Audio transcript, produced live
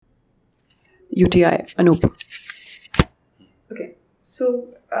UTI, Anoop. Okay, so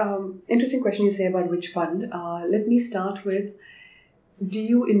interesting question you say about which fund. Let me start with, do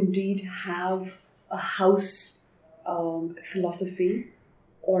you indeed have a house philosophy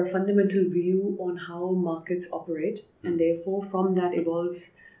or fundamental view on how markets operate, and therefore from that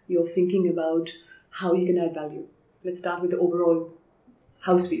evolves your thinking about how you can add value? Let's start with the overall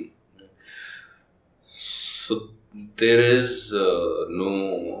house view. So there is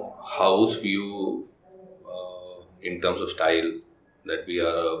no house view in terms of style that we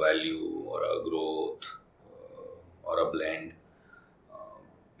are a value or a growth or a blend,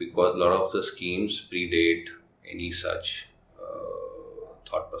 because a lot of the schemes predate any such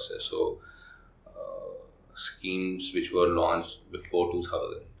thought process. So schemes which were launched before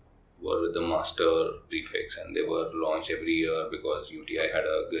 2000 were with the master prefix, and they were launched every year because UTI had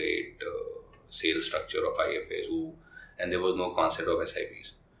a great sales structure of IFAs and there was no concept of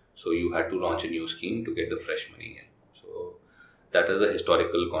SIPs. So you had to launch a new scheme to get the fresh money in. So that is the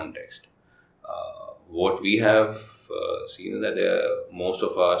historical context. What we have seen is that most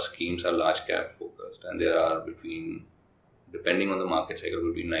of our schemes are large cap focused, and there are depending on the market cycle,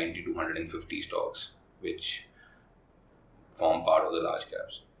 between 90 to 150 stocks which form part of the large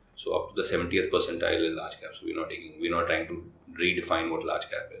caps. So up to the 70th percentile is large cap. So we're not trying to redefine what large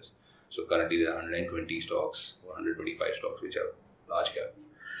cap is. So currently there are 120 stocks or 125 stocks which are large cap.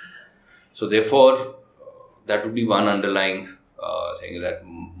 So therefore, that would be one underlying thing, that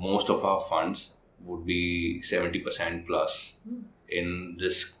most of our funds would be 70% plus in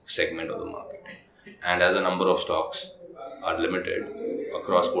this segment of the market. And as the number of stocks are limited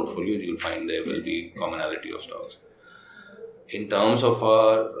across portfolios, you'll find there will be commonality of stocks. In terms of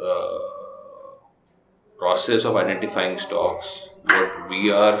our process of identifying stocks, what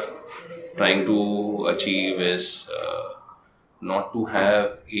we are trying to achieve is not to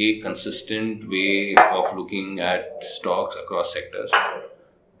have a consistent way of looking at stocks across sectors,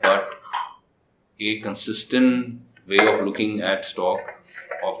 but a consistent way of looking at stock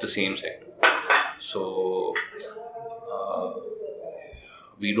of the same sector. So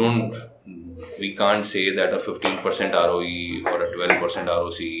we can't say that a 15% ROE or a 12%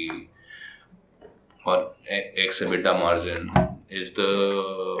 ROCE or X EBITDA margin is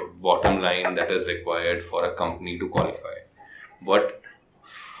the bottom line that is required for a company to qualify. But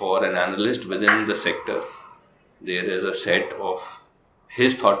for an analyst within the sector, there is a set of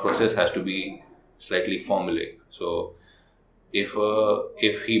his thought process has to be slightly formulaic. So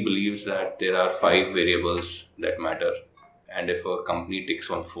if he believes that there are 5 variables that matter, and if a company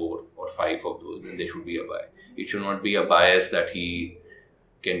ticks on 4 or 5 of those, then there should be a buy. It should not be a bias that he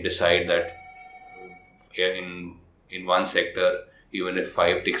can decide that in one sector, even if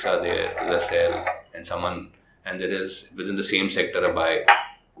 5 ticks are there, there's a sell, and there is within the same sector a buy.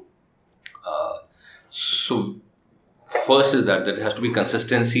 So first is that there has to be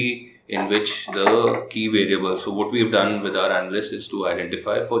consistency in which the key variables. So what we have done with our analysts is to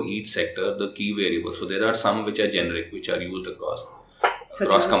identify for each sector the key variables. So there are some which are generic, which are used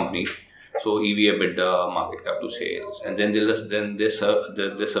across companies. So EV, EBITDA, market cap to sales, and then there's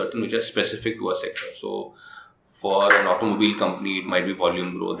certain which are specific to a sector. So for an automobile company, it might be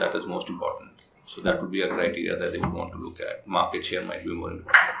volume growth that is most important. So that would be a criteria that they would want to look at. Market share might be more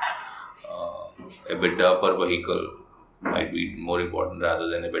important. EBITDA per vehicle might be more important rather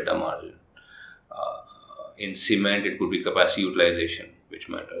than EBITDA margin. In cement, it could be capacity utilization, which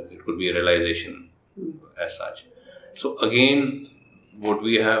matters. It could be realization as such. So again, what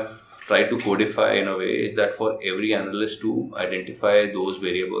we have tried to codify in a way is that for every analyst to identify those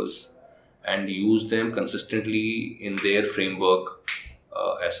variables and use them consistently in their framework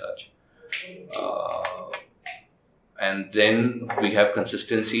as such. And then we have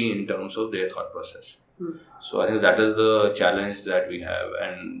consistency in terms of their thought process. So I think that is the challenge that we have,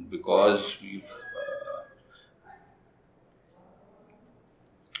 and because we've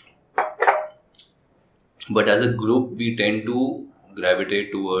but as a group we tend to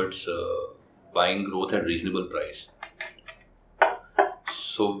gravitate towards buying growth at reasonable price.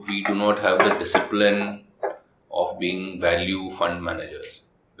 So we do not have the discipline of being value fund managers,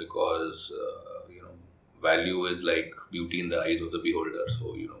 because value is like beauty in the eyes of the beholder.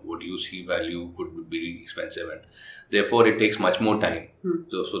 So, what you see value could be expensive, and therefore it takes much more time.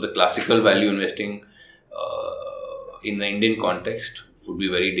 So the classical value investing in the Indian context would be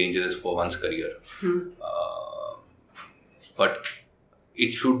very dangerous for one's career. But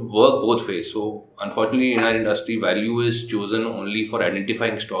it should work both ways. So unfortunately in our industry, value is chosen only for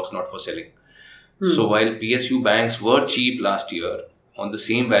identifying stocks, not for selling. So while PSU banks were cheap last year, on the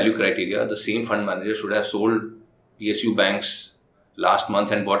same value criteria, the same fund manager should have sold PSU banks last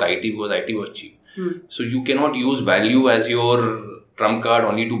month and bought IT because IT was cheap. So you cannot use value as your trump card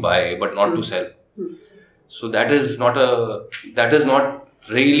only to buy but not to sell. So that is not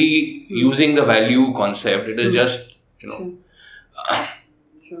really using the value concept. It is just,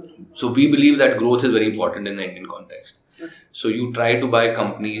 Sure. So we believe that growth is very important in the Indian context. So you try to buy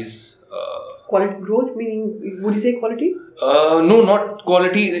companies. Quality growth meaning, would you say quality? No, not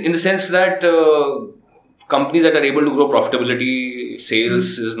quality in the sense that companies that are able to grow profitability,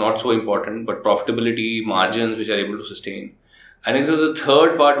 sales is not so important, but profitability, margins which are able to sustain. I think so the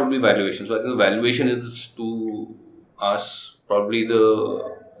third part would be valuation. So I think the valuation is to us probably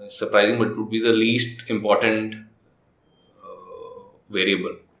the surprising, but would be the least important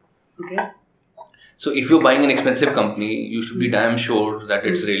variable. Okay. So if you're buying an expensive company, you should be damn sure that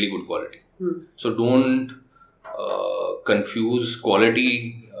it's really good quality. So don't confuse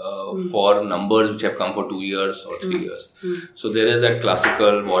quality for numbers which have come for 2 years or 3 years. So there is that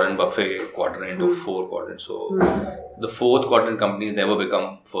classical Warren Buffett quadrant of 4 quadrants. So the fourth quadrant companies never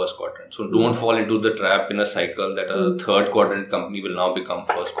become first quadrant. So don't fall into the trap in a cycle that a third quadrant company will now become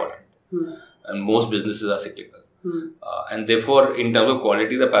first quadrant. And most businesses are cyclical. And therefore, in terms of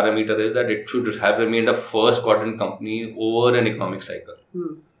quality, the parameter is that it should have remained a first quadrant company over an economic cycle.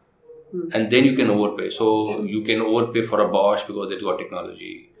 And then you can overpay. So you can overpay for a Bosch because it's got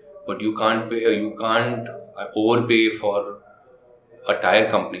technology, but you can't overpay for a tire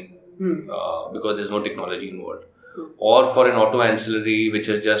company because there's no technology involved, or for an auto ancillary which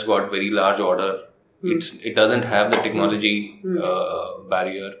has just got very large order. It doesn't have the technology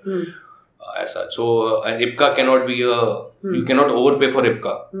barrier as such. So an IPCA cannot be you cannot overpay for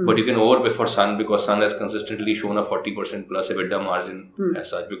IPCA, but you can overpay for Sun because Sun has consistently shown a 40% plus EBITDA margin as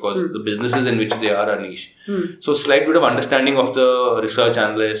such because the businesses in which they are niche. So slight bit of understanding of the research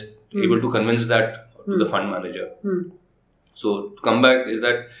analyst, able to convince that to the fund manager. So to come back is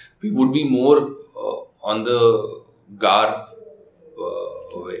that we would be more on the GARP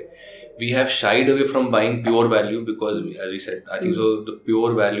way. We have shied away from buying pure value because, as we said, I think so the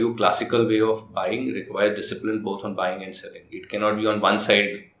pure value classical way of buying requires discipline both on buying and selling. It cannot be on one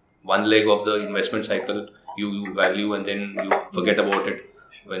side, one leg of the investment cycle, you value and then you forget about it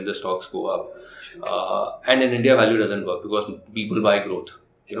when the stocks go up. And in India, value doesn't work because people buy growth.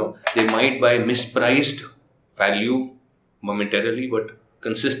 They might buy mispriced value momentarily, but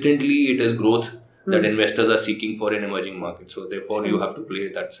consistently it is growth that investors are seeking for in emerging markets. So therefore, you have to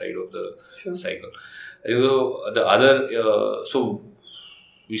play that side of the cycle. The other, so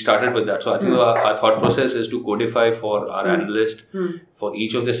we started with that. So I think our thought process is to codify for our analyst for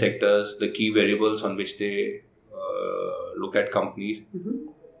each of the sectors the key variables on which they look at companies,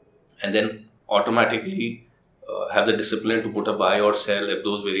 and then automatically have the discipline to put a buy or sell if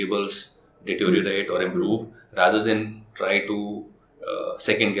those variables deteriorate or improve, rather than try to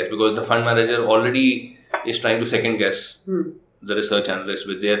second guess, because the fund manager already is trying to second guess the research analyst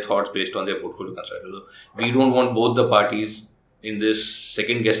with their thoughts based on their portfolio construction. So we don't want both the parties in this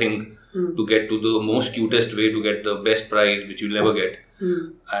second guessing to get to the most cutest way to get the best price, which you'll never get.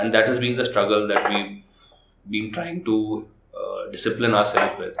 And that has been the struggle that we've been trying to discipline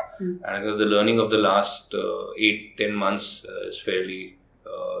ourselves with. And I think the learning of the last 8-10 months is fairly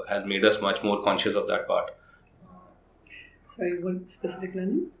has made us much more conscious of that part. Sorry, what specific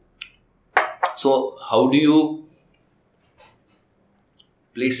learning? So how do you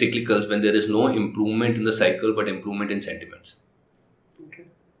play cyclicals when there is no improvement in the cycle but improvement in sentiments? Okay,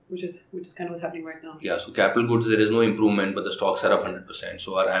 which is kind of what's happening right now. Yeah, so capital goods, there is no improvement but the stocks are up 100%.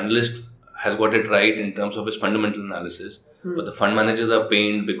 So our analyst has got it right in terms of his fundamental analysis, but the fund managers are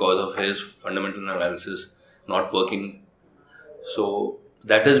pained because of his fundamental analysis not working. So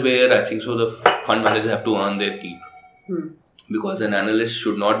that is where I think so the fund managers have to earn their keep. Because an analyst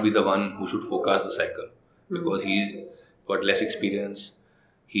should not be the one who should forecast the cycle, because he's got less experience,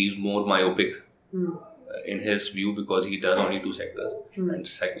 he's more myopic in his view because he does only 2 sectors. And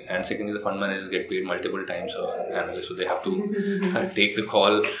secondly, the fund managers get paid multiple times of analysts, so they have to take the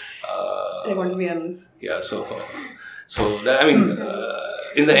call. They want to be analysts. Yeah, so that, I mean,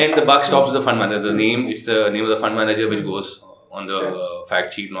 in the end, the buck stops with the fund manager. It's the name of the fund manager which goes on the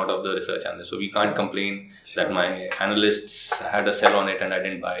fact sheet, not of the research analyst. So we can't complain that my analysts had a sell on it and I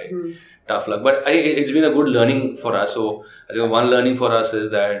didn't buy. Tough luck. But it's been a good learning for us. So I think one learning for us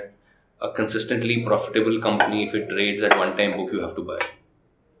is that a consistently profitable company, if it trades at one-time book, you have to buy.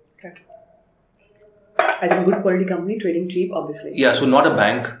 Okay. As a good quality company, trading cheap, obviously. Yeah, so not a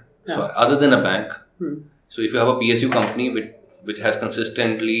bank. Yeah. So other than a bank. So if you have a PSU company which has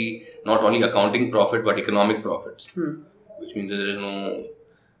consistently not only accounting profit but economic profits, which means that there is no...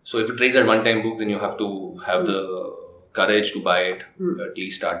 So if it trades at one-time book, then you have to have the courage to buy it, at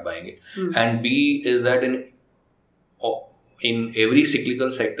least start buying it. And B is that in every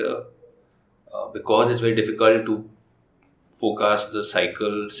cyclical sector, because it's very difficult to forecast the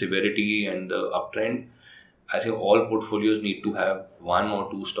cycle severity and the uptrend, I think all portfolios need to have one or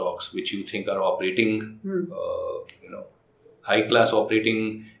two stocks which you think are operating, high class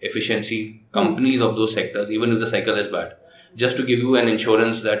operating efficiency companies of those sectors, even if the cycle is bad. Just to give you an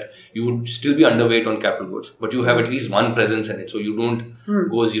insurance that you would still be underweight on capital goods, but you have at least one presence in it. So you don't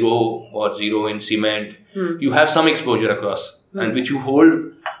go zero in cement. You have some exposure across, and which you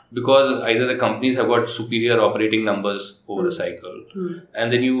hold because either the companies have got superior operating numbers over a cycle,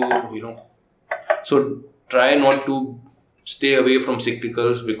 and then so try not to stay away from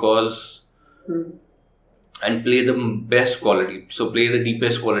cyclicals because and play the best quality. So play the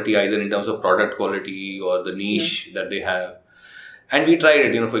deepest quality either in terms of product quality or the niche that they have. And we tried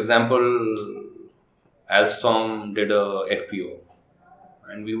it, for example, Alstom did a FPO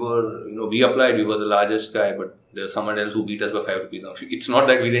and we applied, we were the largest guy, but there's someone else who beat us by 5 rupees. Now, it's not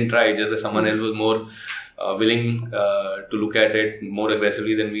that we didn't try, it's just that someone else was more willing to look at it more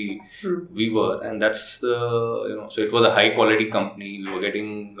aggressively than we were. And that's so it was a high quality company. We were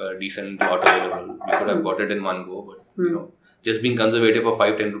getting a decent lot available. We could have got it in one go, but just being conservative for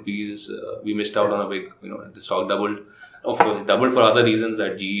 5-10 rupees, we missed out on a big, the stock doubled. Of course, it doubled for other reasons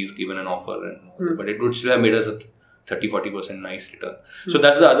that GE is given an offer, but it would still have made us a 30-40% nice return. So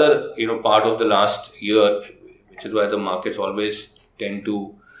that's the other, part of the last year, which is why the markets always tend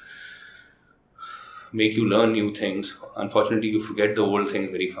to make you learn new things. Unfortunately, you forget the old things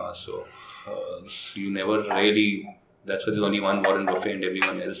very fast. So you never really. That's why there's only one Warren Buffett and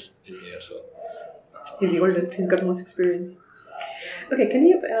everyone else is there. So he's the oldest. He's got most experience. Okay, can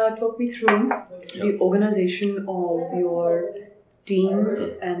you talk me through the organization of your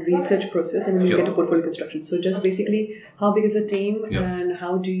team and research process, and then you get to portfolio construction. So just basically, how big is the team and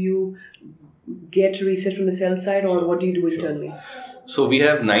how do you get research from the sell side, or what do you do internally? So we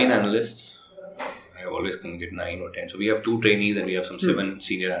have 9 analysts. I always can get 9 or 10. So we have 2 trainees and we have some 7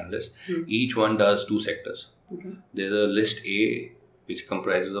 senior analysts. Each one does 2 sectors. There's a list A, which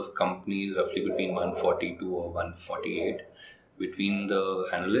comprises of companies roughly between 142 or 148 between the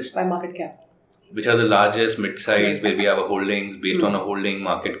analysts. By market cap. Which are the largest mid-size, where we have a holdings based on a holding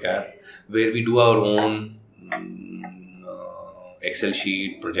market cap, where we do our own Excel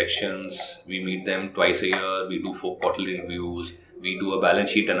sheet projections. We meet them twice a year. We do 4 quarterly reviews. We do a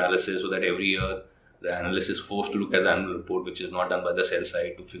balance sheet analysis so that every year the analyst is forced to look at the annual report, which is not done by the sell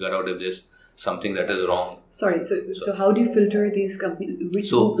side, to figure out if there's something that is wrong. Sorry, so how do you filter these companies?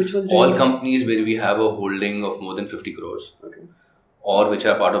 Which ones all companies where we have a holding of more than 50 crores, or which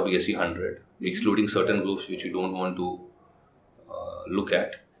are part of BSE 100, excluding certain groups which you don't want to look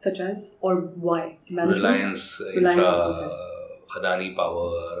at. Such as, or why? Reliance Infra, Adani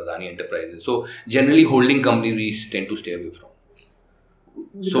Power, Adani Enterprises. So generally holding companies we tend to stay away from.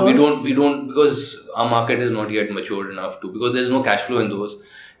 Because? So we don't because our market is not yet matured enough to, because there's no cash flow in those.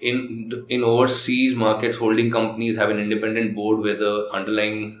 In overseas markets, holding companies have an independent board where the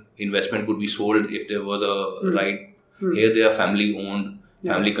underlying investment could be sold if there was a right. Here they are family owned,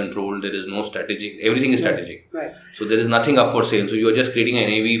 family controlled. There is no strategic. Everything is strategic. Right. So there is nothing up for sale. So you are just creating an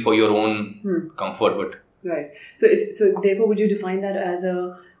NAV for your own comfort. But right. So therefore, would you define that as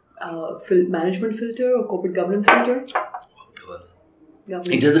a management filter or corporate governance filter? It's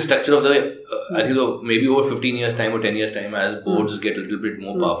just the structure of the. I think maybe over 15 years time or 10 years time, as boards get a little bit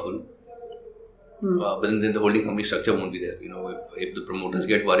more powerful. But then the holding company structure won't be there. If the promoters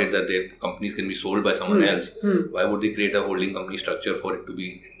get worried that their companies can be sold by someone else, why would they create a holding company structure for it to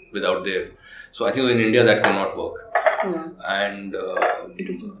be without there? So I think in India that cannot work. And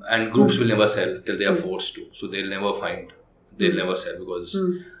groups will never sell till they are forced to. So they'll never sell because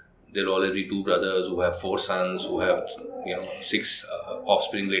there'll always be 2 brothers who have 4 sons who have 6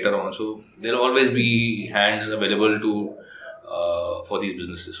 offspring later on. So there'll always be hands available to for these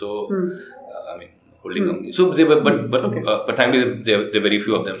businesses. So holding companies. So they were, but thankfully there are very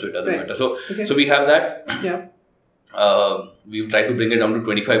few of them, so it doesn't matter. So we have that. We've tried to bring it down to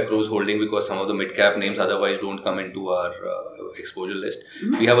 25 crores holding because some of the mid-cap names otherwise don't come into our exposure list.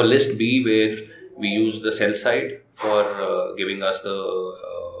 We have a list B where we use the sell side for giving us the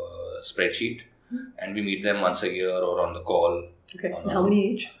spreadsheet, and we meet them once a year or on the call. Okay. How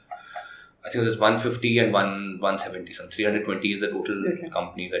many each? I think there's 150 and 170. Some 320 is the total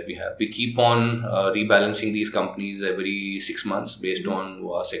company that we have. We keep on rebalancing these companies every 6 months based on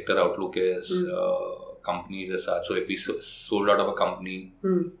what our sector outlook is, companies as such. So if we sold out of a company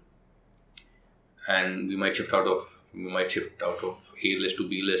and we might shift out of we might shift out of A list to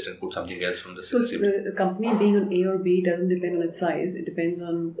B list and put something else from the So system. the company being on A or B doesn't depend on its size. It depends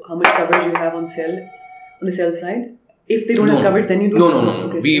on how much coverage you have on the sell side. If they don't have coverage, then you do. No.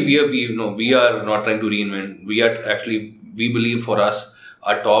 Okay, We are not trying to reinvent. We believe for us,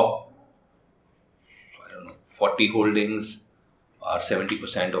 our top, 40 holdings are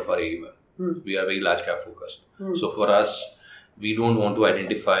 70% of our AUM. We are very large cap focused. So for us, we don't want to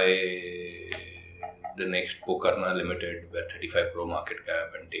identify the next Pokarna Limited with 35 crore market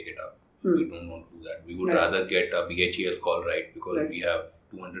cap and take it up. We don't want to do that. We would rather get a BHEL call right because we have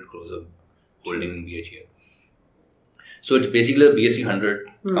 200 crores of holding in BHEL. So it's basically the BSE 100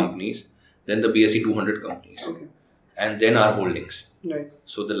 companies, then the BSE 200 companies, and then our holdings. Right.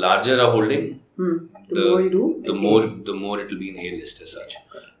 So the larger our holding, the more you do, the more it will be in A list as such.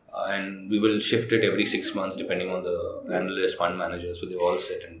 And we will shift it every 6 months depending on the analyst, fund manager. So they all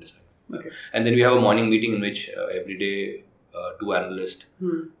sit and decide. And then we have a morning meeting in which every day 2 analysts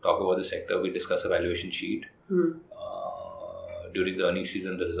talk about the sector. We discuss a valuation sheet. During the earnings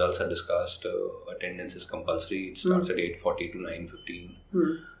season, the results are discussed. Attendance is compulsory. It starts at 8:40 to 9:15.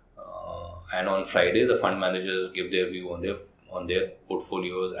 And on Friday, the fund managers give their view on their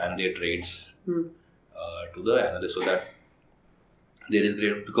portfolios and their trades to the analysts, so that there is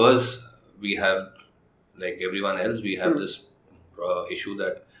great, because we have, like everyone else, we have this issue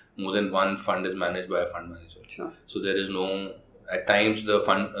that more than one fund is managed by a fund manager. Sure. So there is no, at times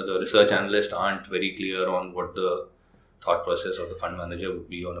the research analysts aren't very clear on what the thought process of the fund manager would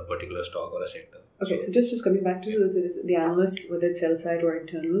be on a particular stock or a sector. Okay, so just coming back to the analysts, whether it's sell side or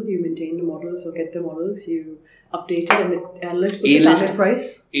internal, you maintain the models or get the models, you update it, and the analyst puts the target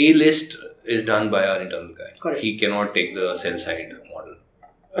price. A list is done by our internal guy. Correct. He cannot take the sell side model.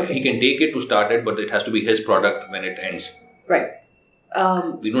 He can take it to start it, but it has to be his product when it ends. Right.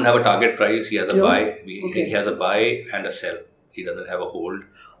 We don't have a target price. He has a buy. He has a buy and a sell. He doesn't have a hold.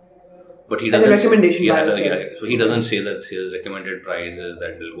 But he doesn't. As a recommendation. So he doesn't say that his recommended price is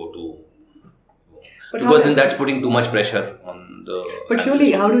that will go to. Because then that's putting too much pressure on the. But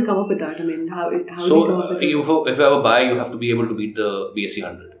surely, how do you come up with that? I mean, how do you come up with that? If you have a buy, you have to be able to beat the BSE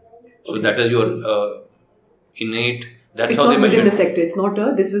 100. So that is your innate. That's how they measure. It's not within the sector. It's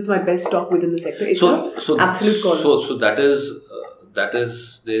not this is my best stock within the sector. It's absolute call. So that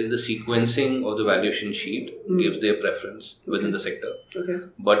is there in the sequencing of the valuation sheet gives their preference within the sector. Okay.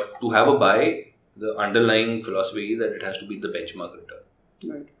 But to have a buy, the underlying philosophy is that it has to beat the benchmark return.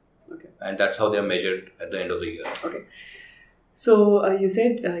 Right. Okay. And that's how they are measured at the end of the year. Okay. So you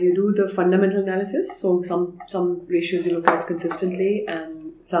said you do the fundamental analysis. So some ratios you look at consistently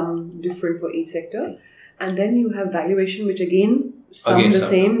and some different for each sector. And then you have valuation, which some the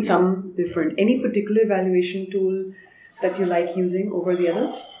same, some different. Any particular valuation tool that you like using over the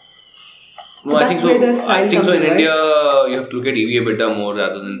others? No, I think so. In India, you have to look at EV/EBITDA more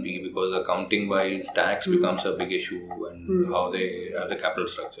rather than P, because accounting wise, tax becomes a big issue, and how they have the capital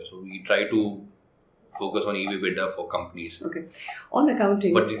structure. So we try to focus on EV/EBITDA for companies. Okay. On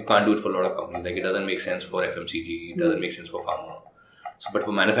accounting. But you can't do it for a lot of companies. Like it doesn't make sense for FMCG, it doesn't make sense for pharma. So, but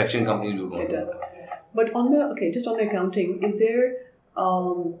for manufacturing companies, you don't. It does. But just on the accounting, is there,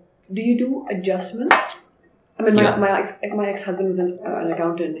 do you do adjustments? I mean, my ex-husband was an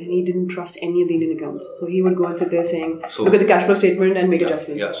accountant, and he didn't trust any of the Indian accounts. So he would go and sit there saying, look at the cash flow statement and make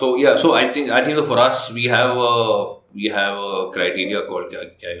adjustments. Yeah. So I think for us, we have a criteria called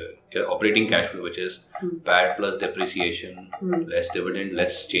operating cash flow, which is PAT plus depreciation, less dividend,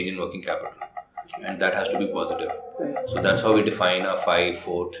 less change in working capital. And that has to be positive. Right. So that's how we define a 5,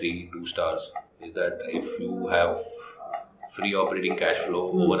 4, 3, 2 stars. Is that if you have free operating cash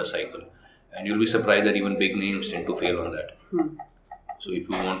flow over a cycle, and you'll be surprised that even big names tend to fail on that. So if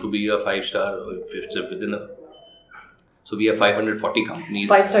you want to be a 5-star, if it's within a, so we have 540 companies.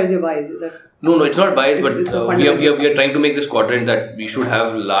 5 stars your bias, is that? No, it's not bias, but we are trying to make this quadrant that we should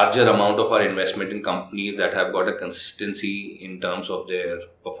have larger amount of our investment in companies that have got a consistency in terms of their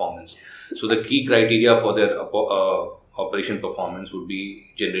performance. So the key criteria for their operation performance would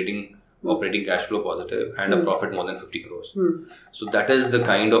be generating operating cash flow positive and a profit more than 50 crores. So that is the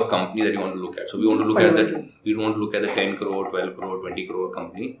kind of company that you want to look at. So we want to look at that. We don't want to look at the 10 crore, 12 crore, 20 crore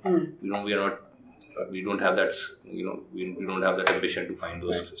company. We don't have that. We don't have that ambition to find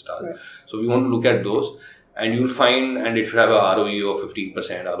those stars. Right. So we want to look at those, and you'll find, and it should have a ROE of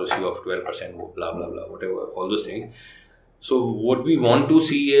 15%, ROC of 12%, blah blah blah, whatever, all those things. So what we want to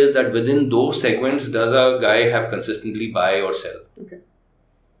see is that within those segments, does a guy have consistently buy or sell? Okay.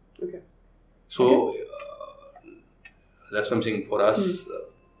 So that's something for us.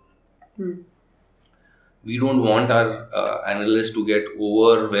 We don't want our analysts to get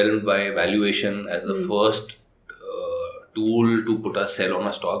overwhelmed by valuation as the first tool to put a sell on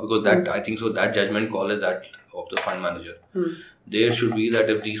a stock, because that I think so that judgment call is that of the fund manager. There should be that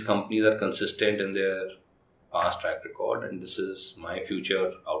if these companies are consistent in their past track record and this is my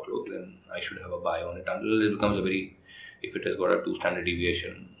future outlook, then I should have a buy on it until it becomes a very, if it has got a 2 standard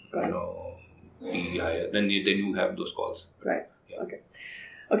deviation, PE higher, then you have those calls. Right. Yeah.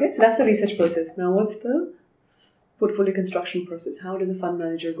 Okay. So that's the research process. Now, what's the portfolio construction process? How does a fund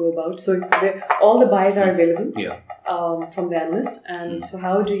manager go about? So all the buys are available from the analyst, and so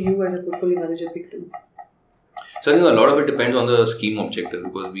how do you as a portfolio manager pick them? So I think a lot of it depends on the scheme objective,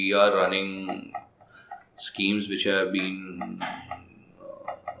 because we are running schemes which have been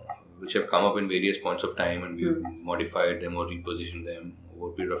which have come up in various points of time, and we've modified them or repositioned them over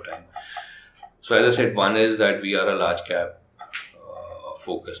a period of time. So as I said, one is that we are a large cap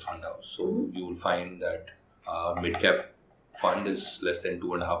focused fund house. So you will find that our mid cap fund is less than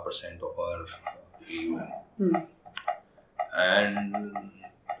 2.5% of our AUM. And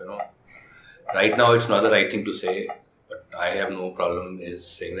right now it's not the right thing to say, but I have no problem is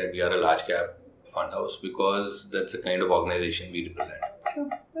saying that we are a large cap fund house, because that's the kind of organization we represent. Sure,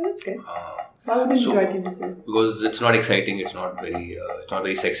 well, that's good. Why wouldn't you right thing to say? Because it's not exciting. It's not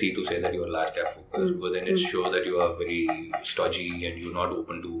very sexy to say that you are large cap focused, because then it shows that you are very stodgy and you're not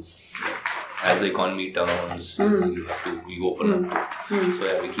open to. As the economy turns, you have to be open up.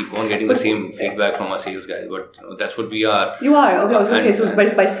 So we keep on getting the same feedback from our sales guys, but that's what we are. You are, okay. I was going to say, so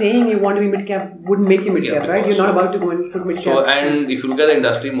by saying you want to be mid cap wouldn't make you mid cap, right? You're not about to go and put mid cap. So, and if you look at the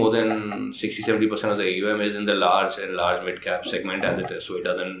industry, more than 60-70% of the AUM is in the large mid cap segment as it is. So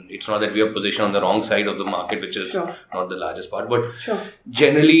it's not that we are positioned on the wrong side of the market, which is not the largest part, but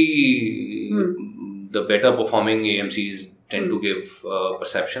generally the better performing AMCs tend to give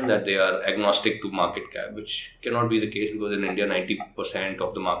perception that they are agnostic to market cap, which cannot be the case, because in India 90%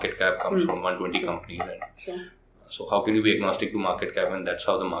 of the market cap comes from 120 companies. And so how can you be agnostic to market cap, and that's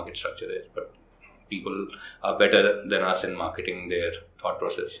how the market structure is. But people are better than us in marketing their thought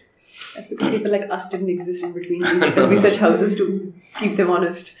process. That's because people like us didn't exist in between these research houses to keep them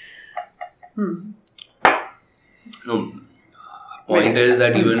honest. No, point is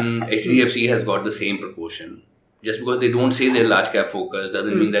that even HDFC has got the same proportion. Just because they don't say they're large cap focused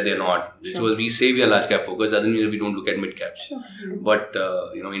doesn't mean that they're not. Just because we say we are large cap focused doesn't mean that we don't look at mid caps. But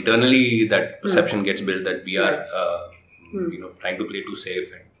internally that perception gets built that we are trying to play too safe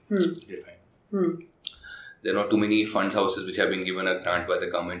and define. There are not too many fund houses which have been given a grant by the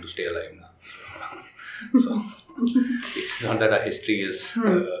government to stay alive now. So it's not that our history is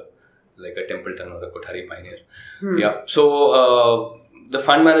like a Templeton or a Kothari Pioneer. Yeah. So the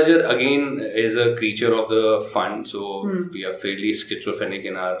fund manager again is a creature of the fund. So we are fairly schizophrenic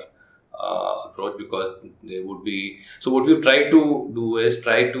in our approach, because there would be. So what we've tried to do is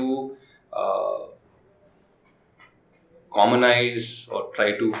try to commonize or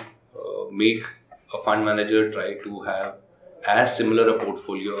try to make a fund manager try to have as similar a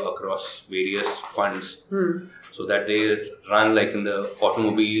portfolio across various funds, so that they run like in the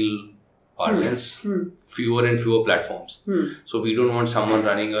automobile parlance, fewer and fewer platforms. So we don't want someone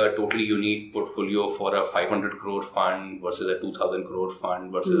running a totally unique portfolio for a 500 crore fund versus a 2000 crore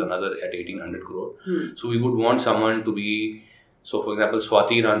fund versus another at 1800 crore. So we would want someone to be, so for example,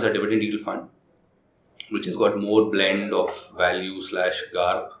 Swati runs a dividend yield fund, which has got more blend of value /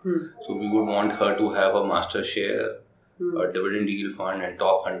 GARP. So we would want her to have a master share, a dividend yield fund and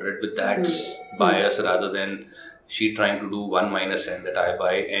top 100 with that bias, rather than she trying to do 1 minus n, that I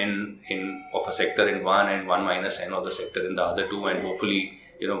buy n of a sector in one and 1 minus n of the sector in the other two, and hopefully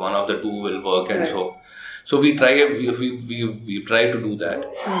one of the two will work. And so we try we've tried to do that.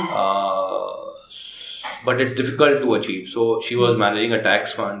 But it's difficult to achieve. So she was managing a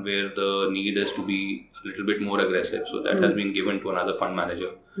tax fund where the need is to be a little bit more aggressive. So that has been given to another fund manager,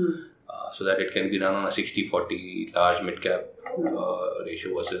 so that it can be run on a 60-40 large mid-cap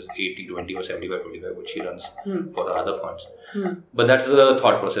ratio versus 80-20 or 75-25, which she runs for other funds. But that's the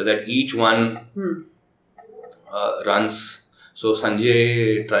thought process, that each one runs. So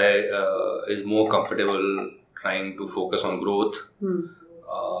Sanjay is more comfortable trying to focus on growth,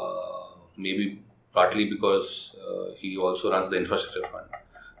 maybe partly because he also runs the infrastructure fund.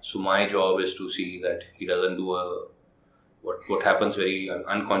 So my job is to see that he doesn't do what happens very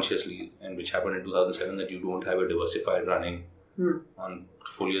unconsciously, and which happened in 2007, that you don't have a diversified running on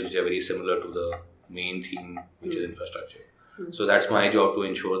portfolios which are very similar to the main theme, which is infrastructure. So that's my job, to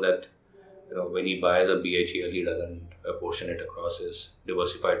ensure that when he buys a BHEL, he doesn't apportion it across his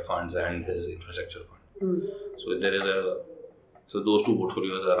diversified funds and his infrastructure fund. So those two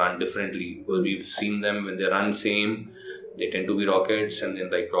portfolios are run differently, because we've seen them when they run same, they tend to be rockets, and then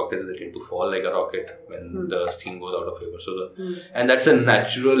like rockets, they tend to fall like a rocket when the thing goes out of favor. So and that's a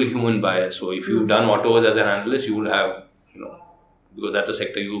natural human bias. So if you've done autos as an analyst, you will have, because that's a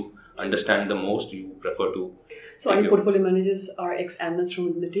sector you understand the most, you prefer to. So our portfolio managers are ex-analysts from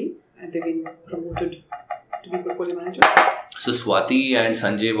within the team, and they've been promoted to be portfolio managers? So Swati and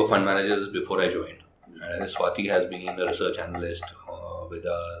Sanjay were fund managers before I joined. And Swati has been a research analyst with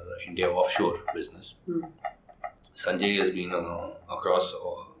our India offshore business. Sanjay has been across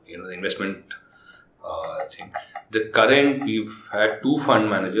the investment thing. We've had 2 fund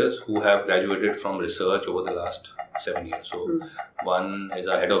managers who have graduated from research over the last 7 years. So one is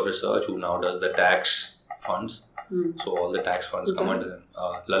our head of research who now does the tax funds. So all the tax funds come under him,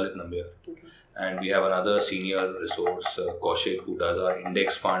 Lalit Nambiar. Okay. And we have another senior resource, Kaushik, who does our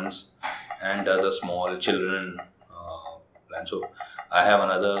index funds and does a small children plan. So I have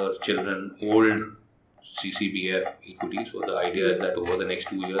another children old CCBF equity. So the idea is that over the next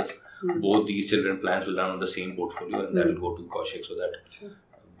 2 years, both these children plans will run on the same portfolio, and that will go to Kaushik, so that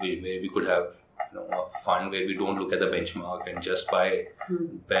we could have a fund where we don't look at the benchmark and just buy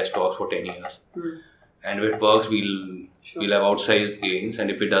best stocks for 10 years. And if it works, we'll have outsized gains, and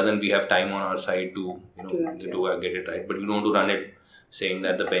if it doesn't, we have time on our side to get it right. But we don't want to run it saying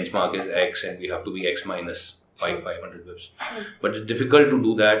that the benchmark is X and we have to be X minus 500 bips. But it's difficult to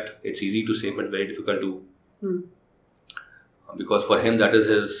do that. It's easy to say, but very difficult to because for him that is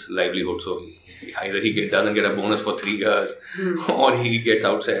his livelihood. So either he doesn't get a bonus for 3 years or he gets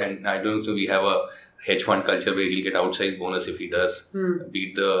outside. And I don't think we have a hedge fund culture where he'll get outsized bonus if he does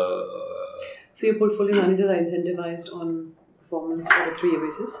beat the. So your portfolio managers are incentivized on performance on a 3-year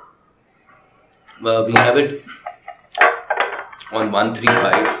basis? Well, we have it on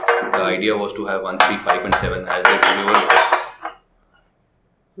 135. The idea was to have 1, 3, 5 and 7 as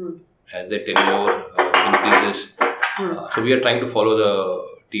their tenure increases. So we are trying to follow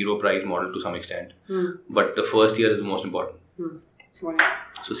the T Rowe price model to some extent. But the first year is the most important. Right.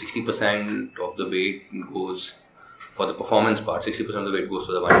 So 60% of the weight goes for the performance part, 60% of the weight goes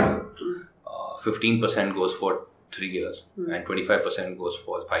for the 1 year. 15% goes for 3 years and 25% goes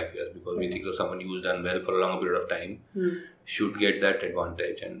for 5 years, because we think that someone who's done well for a longer period of time should get that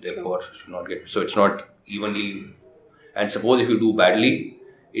advantage, and therefore should not get. So it's not evenly. And suppose if you do badly,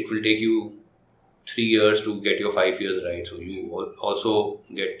 it will take you 3 years to get your 5 years right. So you also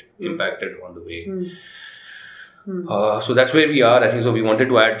get impacted on the way. So that's where we are. I think so. We wanted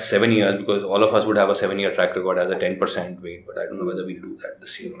to add 7 years because all of us would have a 7-year track record as a 10% weight, but I don't know whether we'll do that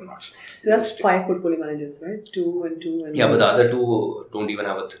this year or not. So that's 5 portfolio managers, right? 2 and 2 and. Yeah, but the other 2 don't even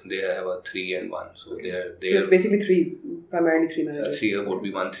have they have a 3 and 1. So they're so it's basically 3, primarily 3 managers. 3 would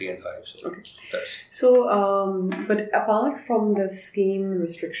be 1, 3 and 5. So okay. That's. So, but apart from the scheme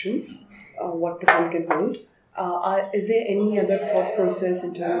restrictions, what the fund can hold, is there any other thought process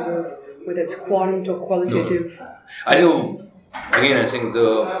in terms of whether it's quant or qualitative? No. I know. Again, I think the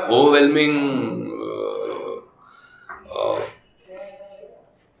overwhelming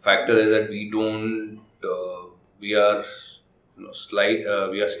factor is that we don't. We are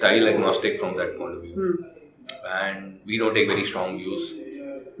we are style agnostic from that point of view, and we don't take very strong views.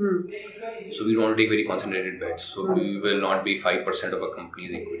 So we don't want to take very concentrated bets. So we will not be 5% of a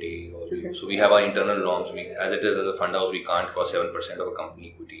company's equity. So we have our internal norms. As it is as a fund house, we can't cross 7% of a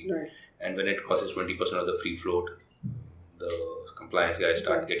company equity. Right. And when it crosses 20% of the free float, the compliance guys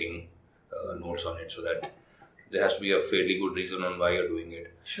start getting notes on it. So that there has to be a fairly good reason on why you're doing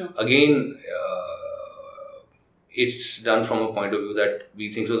it. Sure. Again, it's done from a point of view that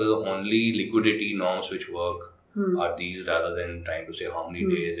we think so that the only liquidity norms which work are these, rather than trying to say how many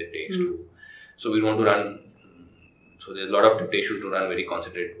days it takes to. So we want to run. So there's a lot of temptation to run very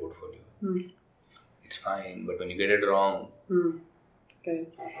concentrated portfolio. It's fine, but when you get it wrong. Okay.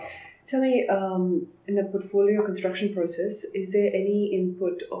 Tell me, in the portfolio construction process, is there any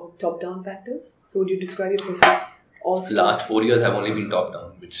input of top-down factors? So would you describe your process also? Last 4 years have only been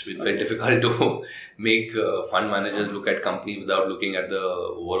top-down, which is very difficult to make fund managers look at companies without looking at the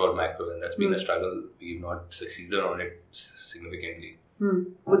overall macro, and that's been a struggle. We've not succeeded on it significantly.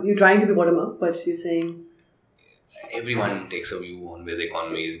 Well, you're trying to be bottom-up, but you're saying... Everyone takes a view on where the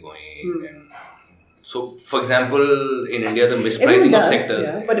economy is going, and so, for example, in India, the mispricing of sectors.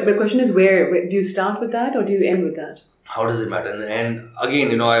 Yeah. But the question is, where do you start with that or do you end with that? How does it matter? And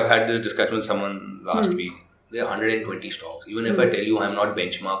again, I've had this discussion with someone last week. There are 120 stocks. Even if I tell you I'm not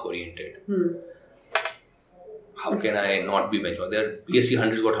benchmark oriented, how can I not be benchmark? There, BSE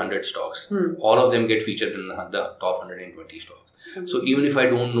 100's got 100 stocks. All of them get featured in the top 120 stocks. So even if I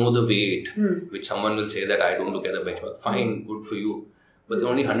don't know the weight, which someone will say that I don't look at the benchmark, fine, good for you. but there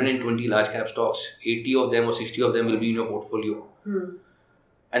are only 120 large cap stocks. 80 of them or 60 of them will be in your portfolio.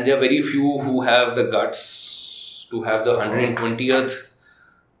 And there are very few who have the guts to have the 120th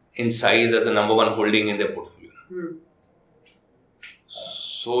in size as the number one holding in their portfolio.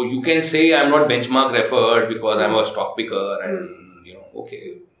 So you can say I'm not benchmark referred because I'm a stock picker and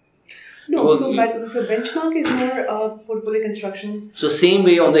okay. No, so benchmark is more portfolio construction. So same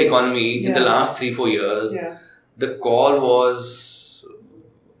way on the economy in the last 3-4 years, the call was,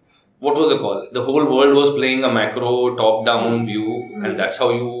 what was the call? The whole world was playing a macro top-down view and that's how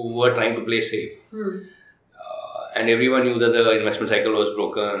you were trying to play safe. And everyone knew that the investment cycle was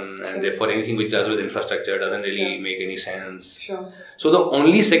broken and therefore anything which does with infrastructure doesn't really make any sense. So the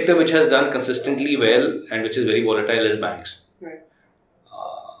only sector which has done consistently well and which is very volatile is banks.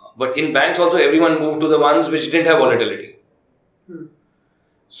 But in banks also everyone moved to the ones which didn't have volatility.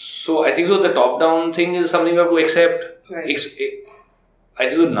 So I think the top-down thing is something you have to accept. I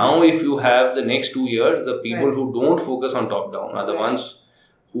think now if you have the next 2 years, the people who don't focus on top-down are the ones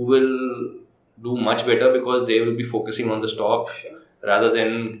who will do much better because they will be focusing on the stock rather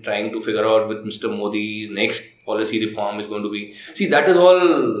than trying to figure out with Mr. Modi's next policy reform is going to be. See, that is all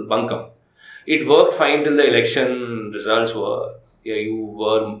bunkum. It worked fine till the election results were. You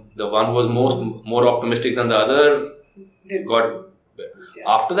were the one who was more optimistic than the other.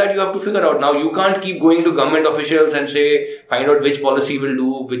 After that, you have to figure out. Now, you can't keep going to government officials and find out which policy will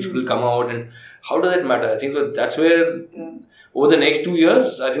do, which will come out, and how does that matter? I think that's where over the next 2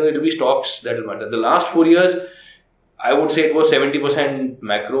 years, I think it will be stocks that will matter. The last 4 years, I would say it was 70%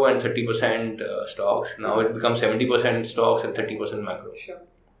 macro and 30% stocks. Now it becomes 70% stocks and 30% macro.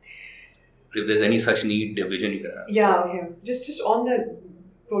 If there's any such division you can have. Okay. Just on the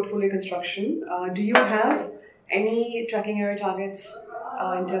portfolio construction, do you have any tracking error targets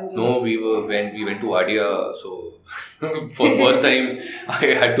in terms of... No, we went to ADIA, so for the first time I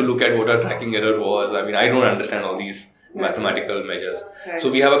had to look at what a tracking error was. I mean, I don't understand all these mathematical measures.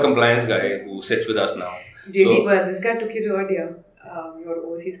 So we have a compliance guy who sits with us now. Well, this guy took you to ADIA, your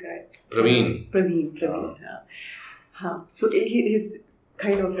overseas guy. Praveen. So he's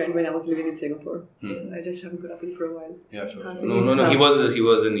kind of friend when I was living in Singapore. So I just haven't got up in for a while. So no. He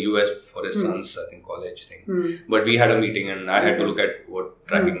was in the US for his son's college thing. But we had a meeting and I had to look at what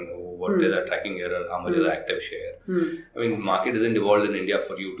is a tracking error, how much is the active share. I mean, market isn't evolved in India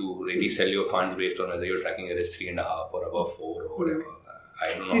for you to really sell your funds based on whether your tracking error is 3.5 or above 4 or whatever.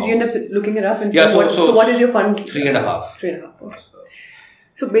 I don't know. Did you end up looking it up and see what is your fund? 3.5. 3.5.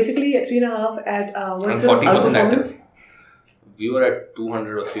 So basically at 3.5 at what's your 40% active? We were at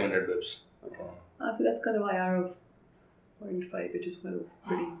 200 or 300 bips. So that's kind of IR of 0.5, which is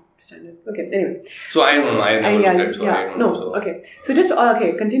pretty standard. Okay, anyway. So I don't know. I never looked at, so I don't know. So. Okay. So just,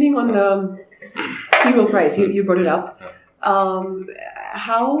 continuing on the T. Rowe Price, you brought it up.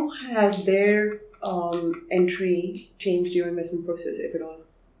 How has their entry changed your investment process, if at all?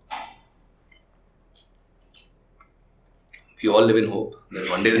 We all live in hope that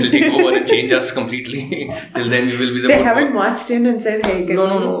one day they'll take over and change us completely. Till then, we will be the. They haven't marched in and said, "Hey."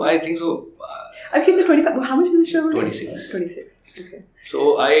 No. I think so. I think the 25. How much is the show? 26. 26. Okay.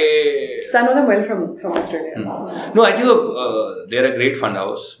 So I know them well from Australia. No, I think they're a great fund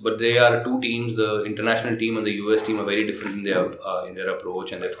house, but they are two teams. The international team and the US team are very different in their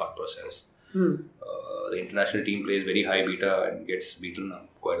approach and their thought process. The international team plays very high beta and gets beaten up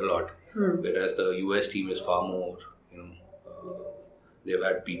quite a lot, whereas the US team is far more. They've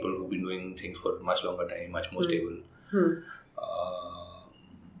had people who've been doing things for much longer time, much more stable.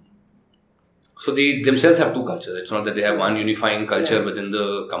 So they themselves have two cultures. It's not that they have one unifying culture within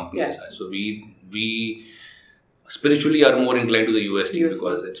the company. So we spiritually are more inclined to the US team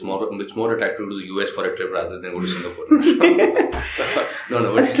because it's more attractive to the US for a trip rather than go to Singapore.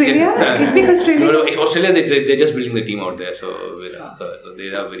 No. Australia? Pick Australia? No, Australia, they're just building the team out there. So they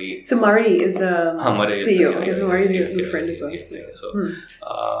are very... So Murray is the CEO. So Murray is your friend as well.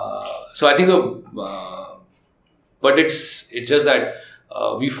 So I think but it's just that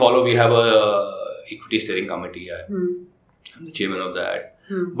we have a equity steering committee. I'm the chairman of that.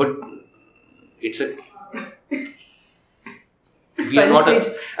 But it's a... We are not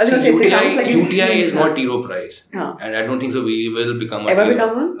UTI is not T. Rowe Price. And I don't think so we will become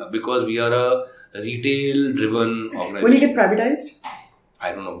one? Because we are a retail-driven organization. Will you get privatized?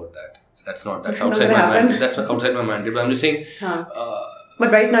 I don't know about that. That's outside my mandate. That's outside my mandate. But I'm just saying...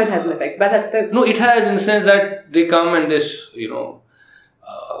 But right now it has an effect. But that's the... No, it has in the sense that they come and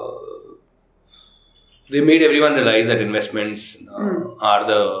they made everyone realize that investments are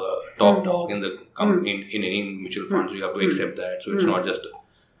the top dog in the in any mutual funds. You have to accept that. So it's not just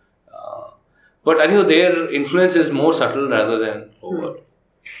But I think their influence is more subtle rather than overt.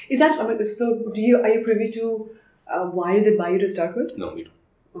 Is that so? Are you privy to why did they buy you to start with? No, we don't.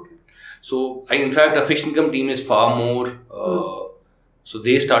 Okay. So, in fact, a fixed income team is far more. So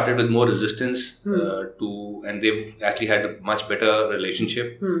they started with more resistance and they've actually had a much better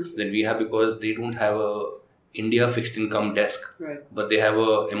relationship than we have, because they don't have a India fixed income desk, right, but they have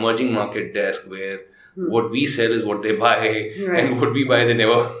a emerging market desk where what we sell is what they buy, right, and what we buy they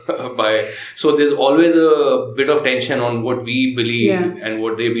never buy. So there's always a bit of tension on what we believe and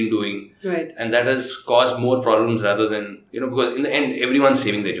what they've been doing, right, and that has caused more problems rather than, because in the end everyone's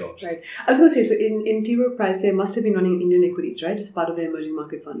saving their jobs. Right. I was going to say, so in T. Rowe Price they must have been running Indian equities, right, as part of the emerging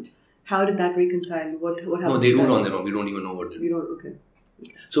market fund. How did that reconcile? What happened? No, they do it on their own. We don't even know what they do. We don't. Okay.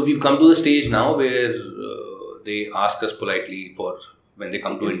 So we've come to the stage now where they ask us politely for, when they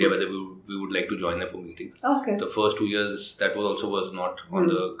come to India, whether we would like to join them for meetings. Okay. The first 2 years, that was not on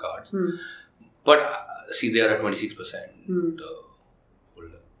the cards. But see, they are at 26% holder.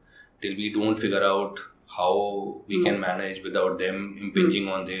 Till we don't figure out how we can manage without them impinging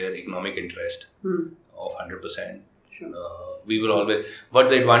on their economic interest of 100%. Sure. We will always. But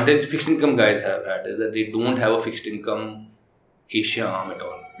the advantage fixed income guys have had is that they don't have a fixed income Asia arm at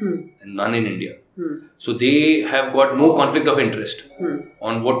all, and none in India. So they have got no conflict of interest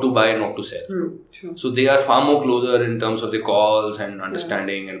on what to buy and what to sell. Sure. So they are far more closer in terms of the calls and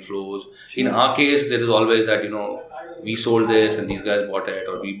understanding and flows. Sure. In our case, there is always that, we sold this and these guys bought it,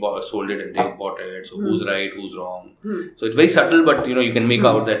 or we sold it and they bought it. So who's right, who's wrong? So it's very subtle, but you can make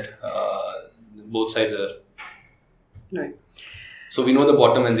out that both sides are right. So we know the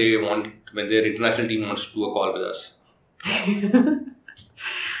bottom when their international team wants to do a call with us.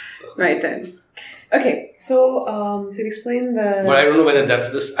 Right then. Okay, so explain the. But I don't know whether that's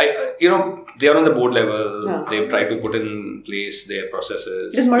this. They are on the board level. Yeah. They've tried to put in place their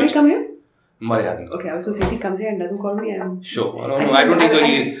processes. Did Murray come here? Murray hasn't come. Okay, I was going to say, if he comes here and doesn't call me, I'm sure. I don't think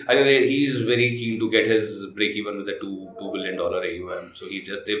so. I think he's very keen to get his break even with a $2 billion AUM. So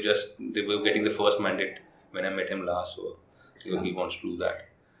they were getting the first mandate when I met him last. So he wants to do that.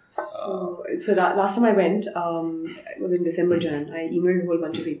 So last time I went, it was in December, Jan. I emailed a whole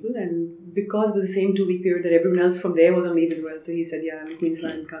bunch of people, and because it was the same 2-week period that everyone else from there was on leave as well, so he said, I'm in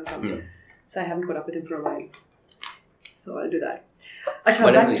Queensland, can't come. So I haven't caught up with him for a while. So I'll do that.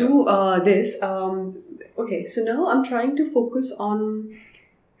 Achha, back to this. Okay, so now I'm trying to focus on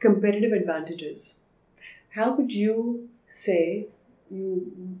competitive advantages. How would you say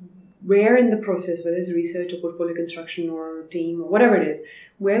where in the process, whether it's research or portfolio construction or team or whatever it is,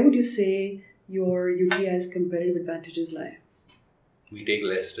 where would you say your UTI's competitive advantages lie? We take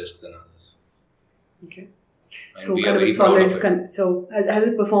less risk than others. Okay. And so we kind are of a very solid. proud of it. So has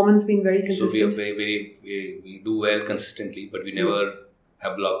the performance been very consistent? So we do well consistently, but we never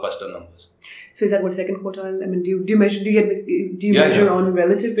have blockbuster numbers. So is that what, second quartile? I mean, do you measure on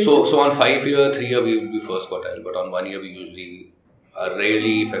relative basis? So on 5 year, 3 year we will be first quartile, but on 1 year we usually are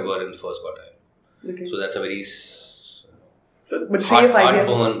rarely if ever in first quartile. Okay. So that's a very but 3 year, 5 year,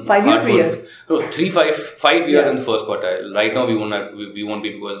 burn, 5 year, 3 year. No, 5 year in the first quartile. Right now we won't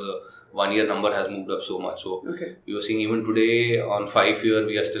be, because the 1 year number has moved up so much. So we were seeing even today on 5 year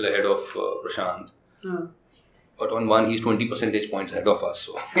we are still ahead of Prashant. But on 1 he's 20 percentage points ahead of us.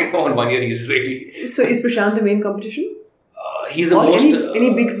 So on 1 year he's really. So is Prashant the main competition? He's the most.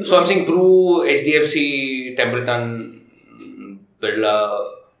 Any big. So I'm saying through HDFC, Templeton,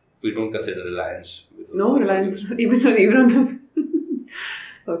 Birla, we don't consider Reliance. No, Reliance even on the.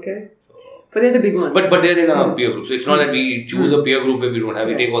 Okay. But they're the big ones. But they're in a peer group. So it's not that we choose a peer group where we don't have.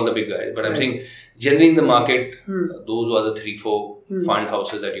 We take all the big guys. But I'm saying generally in the market, those are the 3-4 fund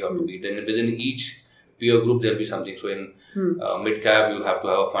houses that you have to beat. Then within each peer group there'll be something. So in mid cap you have to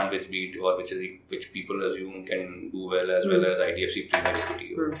have a fund which beat, or which people assume can do well as IDFC Premier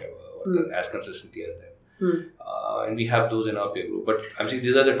Equity or whatever, or as consistently as them. And we have those in our peer group. But I'm saying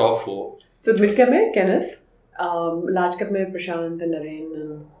these are the top 4. So mid cap mein Kenneth, large cap mein Prashant and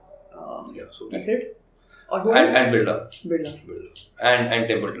Naren. So that's it. And Birla. And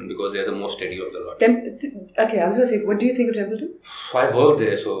Templeton, because they are the most steady of the lot. Okay, I was going to say, what do you think of Templeton? I worked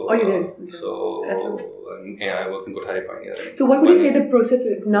there, so. Oh, you did? Okay. So, I work in Kothari Pioneer. So, what would you say the process,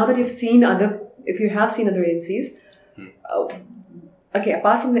 now that if you have seen other AMCs,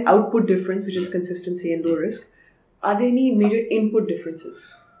 apart from the output difference, which is consistency and low risk, are there any major input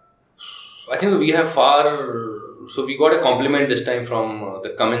differences? I think we have so we got a compliment this time from the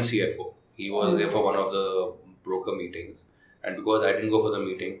Cummins CFO. He was there for one of the broker meetings, and because I didn't go for the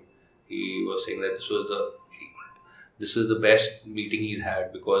meeting, he was saying that this is the best meeting he's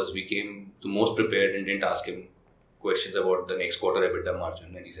had, because we came the most prepared and didn't ask him questions about the next quarter EBITDA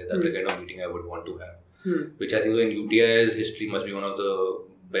margin, and he said that's the kind of meeting I would want to have. Which I think in UTI's history must be one of the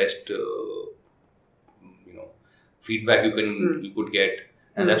best, feedback you could get,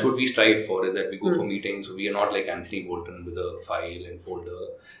 and that's what we strive for. Is that we go for meetings. We are not like Anthony Bolton with a file and folder.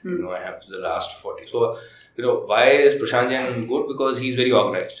 I have the last 40. So why is Prashant Jain good? Because he's very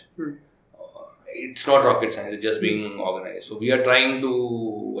organized. It's not rocket science. It's just being organized. So we are trying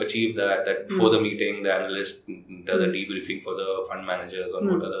to achieve that before the meeting, the analyst does a debriefing for the fund managers on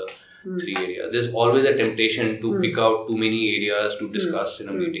what are the 3 areas. There's always a temptation to pick out too many areas to discuss in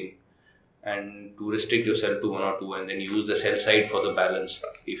a meeting, and to restrict yourself to 1 or 2, and then use the sell side for the balance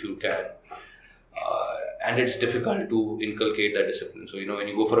if you can. And it's difficult to inculcate that discipline. So, when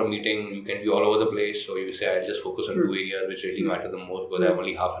you go for a meeting, you can be all over the place. So you say, I'll just focus on 2 areas which really matter the most, because I have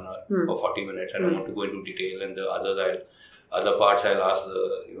only half an hour or 40 minutes. I don't want to go into detail. And the other parts I'll ask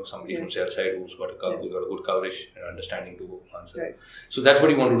somebody from sell side who's got a good coverage and understanding to answer. Right. So that's what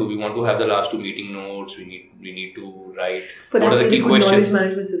we want to do. We want to have the last 2 meeting notes. We need to write what are the key questions. Knowledge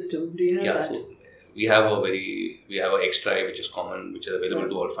management system. Do you have that? So we have an extra which is common, which is available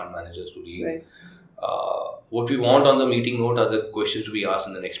to all fund managers to read. Right. What we want on the meeting note are the questions to be asked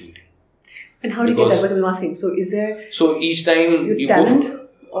in the next meeting. And how do you get that? What I'm asking. So is there... So each time you talent, go...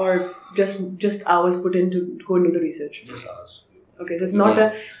 Or just hours put in to go and do the research? Just hours. Okay, so it's not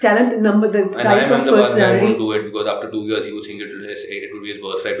a talent number, the and type of personality... And I'm the one that won't do it, because after 2 years he would think it would be his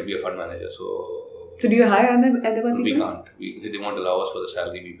birthright to be a fund manager. So do you hire other people? We can't. They won't allow us for the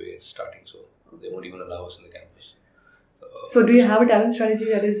salary we pay starting. So they won't even allow us in the campus. So do you have a talent strategy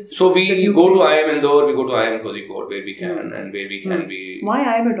that is... So we go to IIM Indore, we go to IIM Kozhikode where we can, and where we can be... Why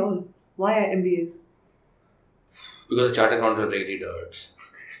IIM at all? Why MBAs? Because the chartered accountant really dirts.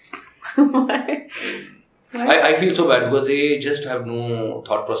 Why? I feel so bad because they just have no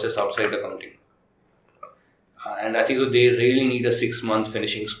thought process outside accounting. And I think that they really need a 6-month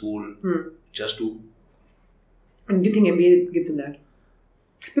finishing school just to... And do you think MBA gives them that?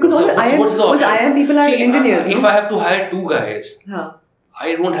 Because all the IIM people are engineers. If I have to hire 2 guys,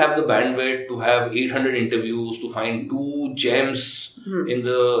 I don't have the bandwidth to have 800 interviews to find 2 gems in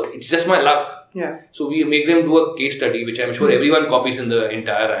the... It's just my luck. Yeah. So we make them do a case study, which I'm sure everyone copies in the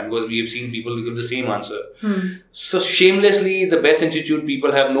entire IIM, because we have seen people give the same answer. So shamelessly, the best institute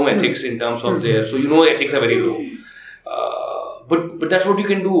people have no ethics in terms of their... So ethics are very low. But that's what you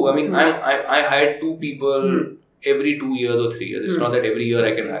can do. I mean, I hired 2 people every 2 years or 3 years. It's not that every year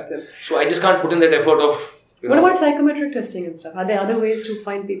I can hire. So I just can't put in that effort of... What about psychometric testing and stuff? Are there other ways to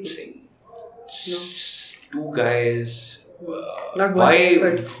find people? 2 guys...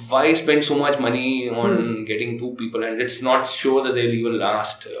 why spend so much money on getting 2 people, and it's not sure that they'll even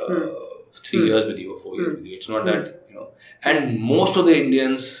last 3 years with you or 4 years with you. It's not that, And most of the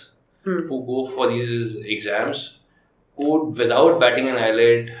Indians who go for these exams would, without batting an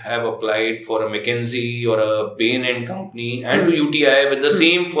eyelid, have applied for a McKinsey or a Bain & Company and to UTI with the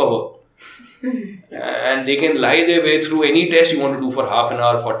same fervor. And they can lie their way through any test you want to do for half an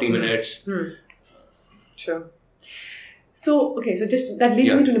hour, 40 minutes. Sure. So, okay, so just that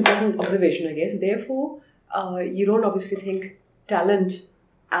leads me to an important observation, I guess. Therefore, you don't obviously think talent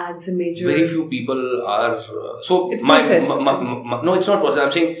adds a major... Very few people are... it's process. No, it's not process.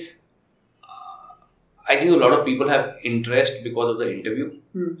 I'm saying... I think a lot of people have interest because of the interview.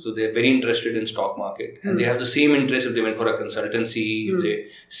 So they're very interested in stock market. And they have the same interest if they went for a consultancy,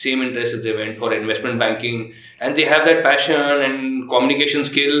 same interest if they went for investment banking. And they have that passion and communication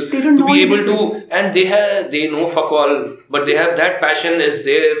skill to be able to... And they know fuck all. But they have that passion is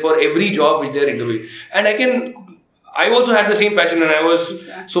there for every job which they're interviewing. And I also had the same passion, and I was...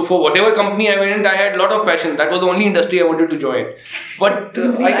 So for whatever company I went, I had a lot of passion. That was the only industry I wanted to join. But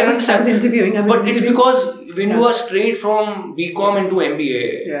I can understand. But it's because when you are straight from BCom into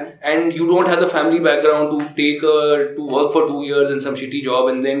MBA, and you don't have the family background to work for 2 years in some shitty job,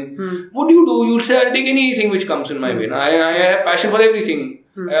 and then what do? You'll say, I'll take anything which comes in my way. I have passion for everything.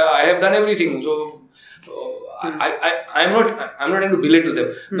 I have done everything. So... I'm not into belittle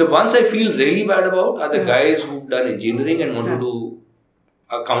them. The ones I feel really bad about are the guys who've done engineering and want to do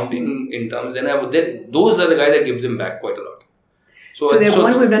accounting in terms. Those are the guys that give them back quite a lot. So they're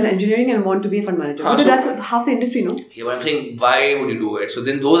one who have done engineering and want to be a fund manager. Because that's half the industry, no? Yeah, but I'm saying, why would you do it? So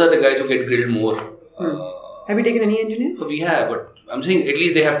then those are the guys who get grilled more. Have you taken any engineers? So we have, but I'm saying at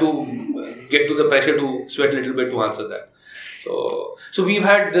least they have to get to the pressure to sweat a little bit to answer that. So we've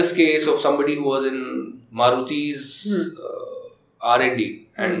had this case of somebody who was in Maruti's R&D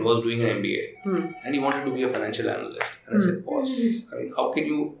and was doing an MBA, and he wanted to be a financial analyst. And I said, boss, I mean, how can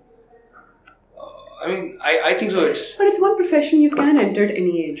you... I mean, I think so. But it's one profession you can enter at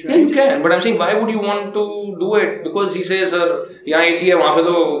any age, right? Yeah, you can. But I'm saying, why would you want to do it? Because he says, sir, यहाँ AC है, वहाँ पे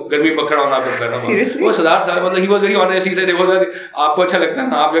तो गर्मी पकड़ा होना पड़ता है ना. Seriously? वो सिद्धार्थ साहब, मतलब he was very honest. He said, देखो सर, आपको अच्छा लगता है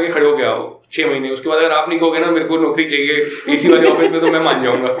ना, आप जाके खड़े हो के आओ 6 महीने. उसके बाद अगर आप नहीं कहोगे ना, मेरे को नौकरी चाहिए AC वाले ऑफिस में, तो मैं मान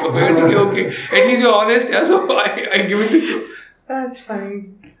जाऊँगा. तो मैं ठीक है, okay. At least you're honest, yeah. So I give it to you. That's fine.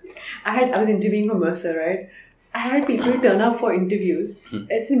 I was interviewing for Mercer, right? I had people turn up for interviews.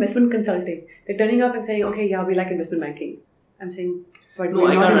 It's investment consulting. They're turning up and saying, okay, yeah, we like investment banking. I'm saying, but no,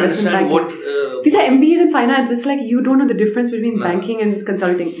 I can't understand what... These are MBAs in finance. It's like you don't know the difference between banking and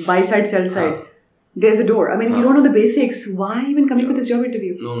consulting. Buy side, sell side. There's a door. I mean, if you don't know the basics, why even coming for this job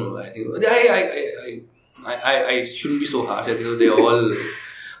interview? No. I think... I shouldn't be so harsh. I think they all...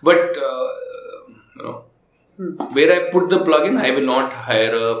 But, you know... Where I put the plug in, I will not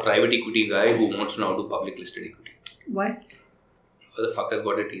hire a private equity guy who wants to now do public listed equity. Why? The fuck has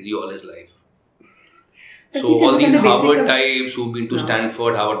got it easy all his life. But So all these Harvard types who've been to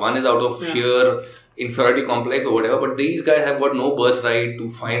Stanford, Harvard, one is out of sheer inferiority complex or whatever, but these guys have got no birthright to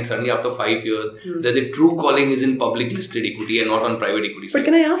find suddenly after 5 years that the true calling is in public listed equity and not on private equity. But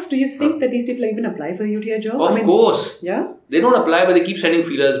can I ask, do you think that these people even apply for the UTI job? Of course. Yeah? They don't apply, but they keep sending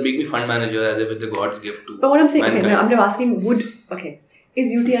feelers, make me fund manager as if it's the God's gift to But what I'm saying, mankind. I'm just asking,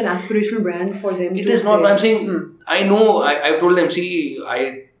 is UTI an aspirational brand for them? It is not. I'm saying, I know, I've told them, see,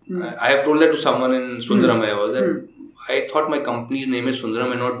 I have told that to someone in Sundaram, that I thought my company's name is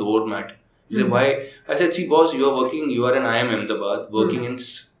Sundaram and not Doormat. He said, why? I said, see, boss, you are an IIM Ahmedabad, working in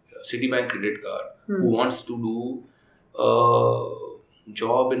Citibank credit card, who wants to do a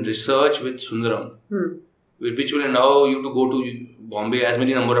job in research with Sundaram, which will allow you to go to Bombay as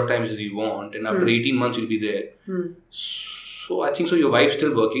many number of times as you want, and after 18 months you'll be there. So I think so. Your wife's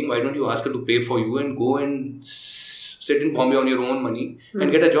still working. Why don't you ask her to pay for you and go and sit in Bombay on your own money and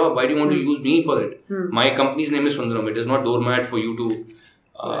get a job? Why do you want to use me for it? My company's name is Sundaram. It is not Doormat for you to...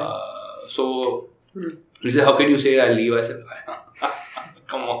 So he said, how can you say I'll leave? I said,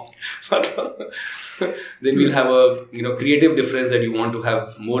 come on. Then we'll have a creative difference that you want to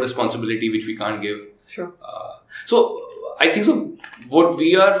have more responsibility, which we can't give. Sure. So I think so. What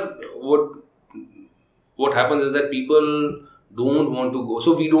happens is that people don't want to go.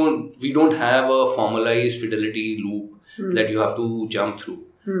 So we don't have a formalized fidelity loop that you have to jump through.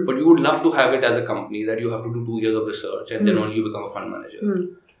 But we would love to have it as a company that you have to do 2 years of research and then only you become a fund manager.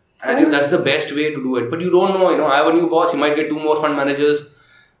 And I think that's the best way to do it. But you don't know, I have a new boss, he might get 2 more fund managers,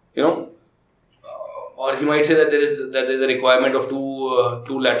 or he might say that there is a requirement of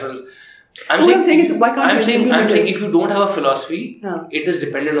two laterals. I'm saying if you don't have a philosophy, it is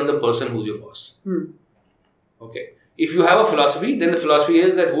dependent on the person who's your boss. Okay. If you have a philosophy, then the philosophy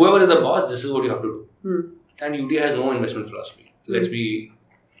is that whoever is the boss, this is what you have to do. And UTI has no investment philosophy. Let's be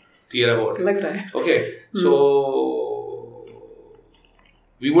clear about it. Like that. Okay. So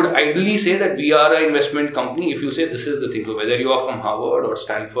we would ideally say that we are an investment company if you say this is the thing. So whether you are from Harvard or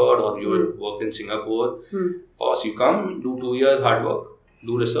Stanford or you worked in Singapore, boss, you come, do 2 years hard work,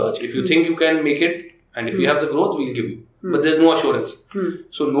 do research. If you think you can make it and if you have the growth, we'll give you. But there's no assurance.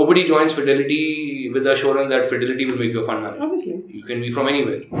 So nobody joins Fidelity with the assurance that Fidelity will make you a fund manager. Obviously. You can be from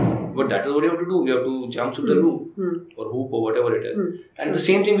anywhere. But that is what you have to do. You have to jump through the loop or hoop or whatever it is. And the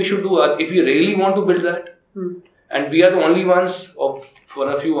same thing we should do. If we really want to build that, and we are the only ones,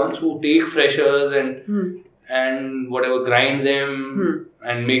 for a few ones, who take freshers and whatever, grind them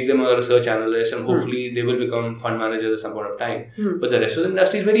and make them a research analyst, and hopefully they will become fund managers at some point of time. But the rest of the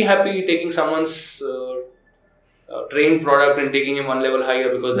industry is very happy taking someone's trained product and taking him one level higher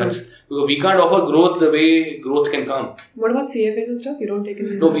because we can't offer growth the way growth can come. What about CFAs and stuff? You don't take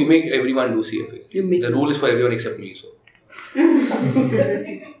any? No, we make everyone do CFA. The rule is for everyone except me. So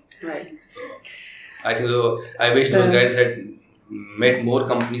right. I think so. I wish those guys had met more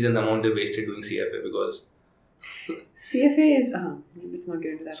companies than the amount they wasted doing CFA because CFA is let's not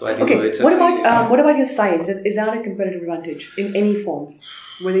get into that. So I think what about your size? Is that a competitive advantage in any form?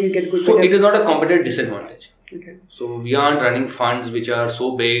 Whether you get good. So it is not a competitive disadvantage. Okay. So we aren't running funds which are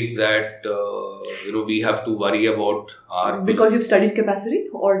so big that we have to worry about our because you've studied capacity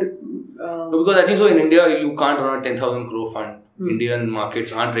or no, because I think so in India you can't run a 10,000 crore fund. Indian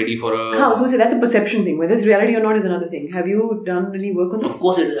markets aren't ready for a... I was going to say that's a perception thing. Whether it's reality or not is another thing. Have you done any work on this? Of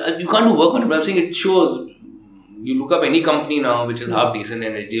course, you can't do work on it, but I'm saying it shows. You look up any company now which is half decent,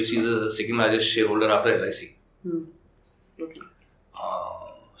 and HDFC is the second largest shareholder after LIC. Okay.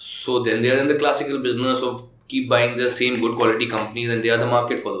 So then they are in the classical business of keep buying the same good quality companies, and they are the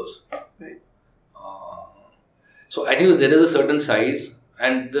market for those. Right. So I think there is a certain size,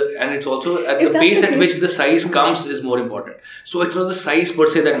 And it's also at If the that's pace the at case- which the size comes is more important. So it's not the size per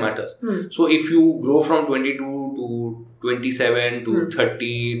se that matters. So if you grow from 22 to 27 to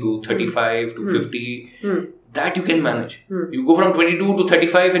 30 to 35 to 50, that you can manage. You go from 22 to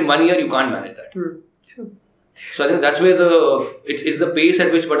 35 in 1 year, you can't manage that. Sure. So I think that's where it's the pace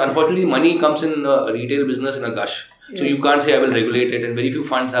at which, but unfortunately money comes in a retail business in a gush. So you can't say I will regulate it, and very few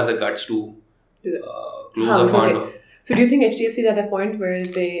funds have the guts to close a fund. So do you think HDFC is at that point where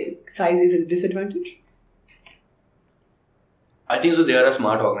the size is a disadvantage? I think so. They are a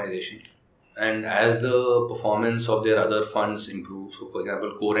smart organization, and as the performance of their other funds improves, so for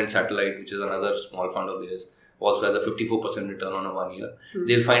example, Core and Satellite, which is another small fund of theirs, also has a 54% return on a 1 year.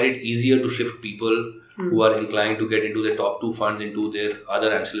 They'll find it easier to shift people who are inclined to get into the top 2 funds into their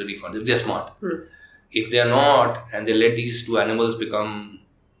other ancillary funds if they're smart. If they are not, and they let these 2 animals become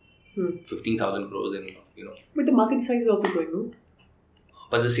 15,000 crores, then But the market size is also growing, no?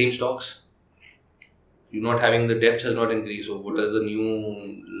 But the same stocks. You're not having the depth has not increased. So what is the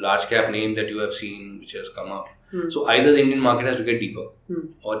new large cap name that you have seen which has come up? So either the Indian market has to get deeper,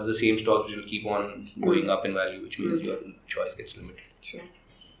 or it's the same stocks which will keep on going up in value, which means your choice gets limited.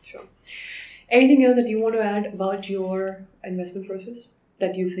 Sure. Anything else that you want to add about your investment process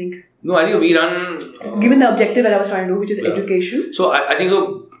that you think? No, I think we run... Given the objective that I was trying to do, which is education. So I think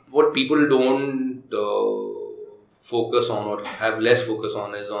so. What people don't focus on or have less focus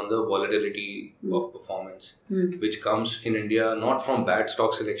on is on the volatility of performance, which comes in India not from bad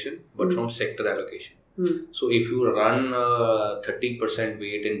stock selection, but from sector allocation. So if you run 30%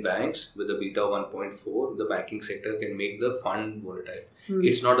 weight in banks with a beta 1.4, the banking sector can make the fund volatile.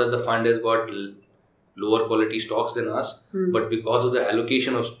 It's not that the fund has got lower quality stocks than us, but because of the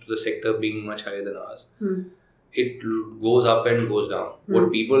allocation of the sector being much higher than ours, it goes up and goes down.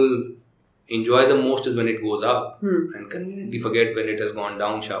 What people enjoy the most is when it goes up and completely forget when it has gone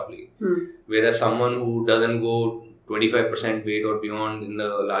down sharply. Whereas someone who doesn't go 25% weight or beyond in the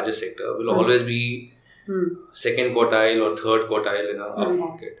largest sector will always be second quartile or third quartile in a up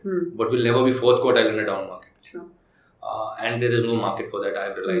market, but will never be fourth quartile in a down market. Sure. And there is no market for that.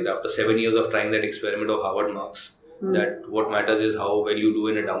 I've realized after 7 years of trying that experiment of Howard Marks, that what matters is how well you do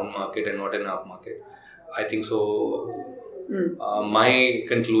in a down market and not in an up market. I think so. My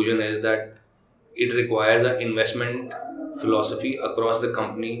conclusion is that it requires an investment philosophy across the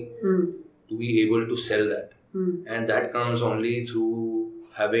company to be able to sell that. And that comes only through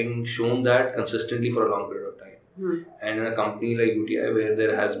having shown that consistently for a long period of time. And in a company like UTI, where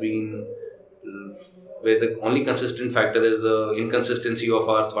there has been, where the only consistent factor is the inconsistency of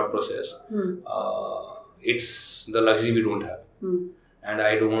our thought process, it's the luxury we don't have. And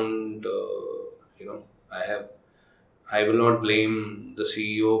I don't, I will not blame the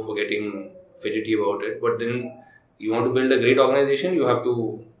CEO for getting fidgety about it, but then you want to build a great organization, you have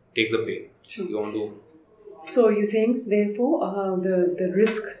to take the pain. You want to. So you're saying, therefore, the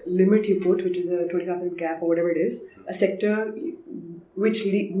risk limit you put, which is a 25% cap or whatever it is, a sector which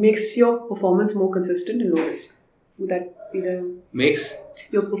makes your performance more consistent and low risk. Would that be the... Makes?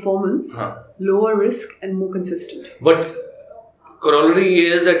 Your performance lower risk and more consistent. But corollary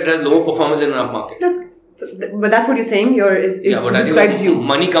is that it has lower performance in an up market. But that's what you're saying. Describes you.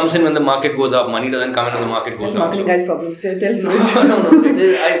 Money comes in when the market goes up. Money doesn't come in when the market goes down. That's marketing guy's problem. Tell us. No.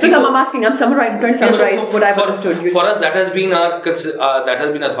 It is, I'm asking. I'm trying to summarize what I've understood. For us, that has been our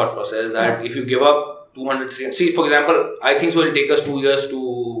thought process. That if you give up 200, 300... See, for example, I think so. It will take us 2 years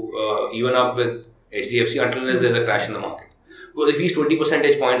to even up with HDFC until there's a crash in the market. Because if he's 20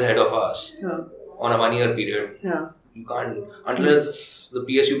 percentage points ahead of us on a 1 year period, you can't, unless the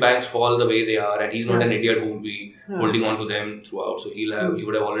PSU banks fall the way they are, and he's not an idiot who will be holding on to them throughout. So he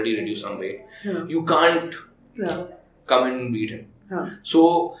would have already reduced some weight. You can't come and beat him.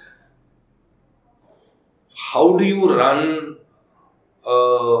 So how do you run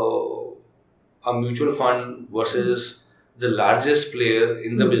a mutual fund versus the largest player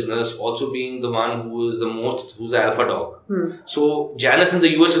in the business also being the one who's the alpha dog? So Janus in the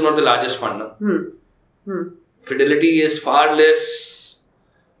US is not the largest fund. Fidelity is far less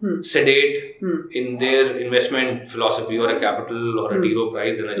sedate in their investment philosophy or a capital or a T-row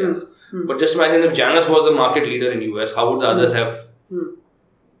price than a Janus. But just imagine if Janus was the market leader in US, how would the others have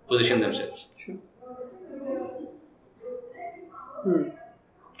positioned themselves?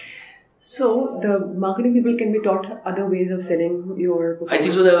 So the marketing people can be taught other ways of selling your performance. I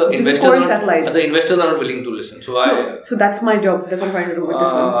think so. The investors are not willing to listen. So that's my job. That's what I'm trying to do with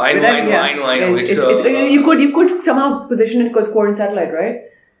this one. I know. You could somehow position it because core and satellite, right?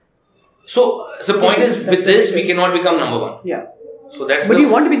 So the point is, with this, we cannot become number one. Yeah. So that's. But you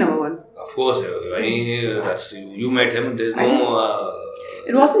want to be number one. Of course, that's you met him. There's no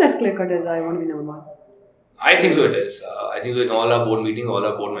It wasn't as clear cut as I want to be number one. I think so it is. I think so in all our board meetings, all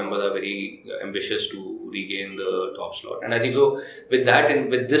our board members are very ambitious to regain the top slot. And I think so with that,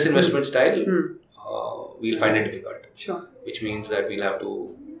 with this investment style, we'll find it difficult. Sure. Which means that we'll have to...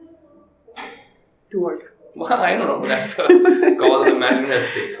 To what? Well, I don't know. That's the call the management has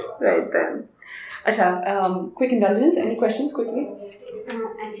to take. So. Right then. Acha, quick indulgence. Any questions quickly?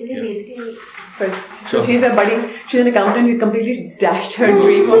 Actually, basically... So she's an accountant. You completely dashed her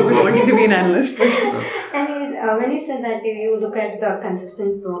dream of wanting to be an analyst. Anyways, when you said that you look at the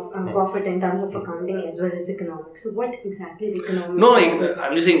consistent profit in terms of accounting as well as economics, so what exactly is economics? No,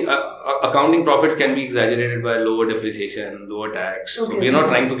 I'm just saying accounting profits can be exaggerated by lower depreciation, lower tax. Okay, so we're not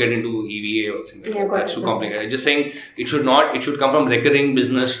trying to get into EVA or things like that. That's too complicated. I'm just saying it should come from recurring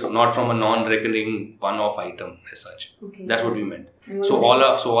business, not from a non-recurring one-off item as such. Okay. That's what we meant. So all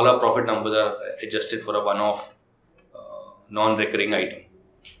our profit numbers are adjusted for a one-off non-recurring item.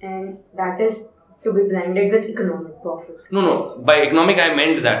 And that is to be blended with economic profit. No. By economic, I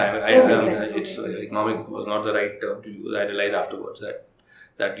meant that. It's economic was not the right term to use. I realized afterwards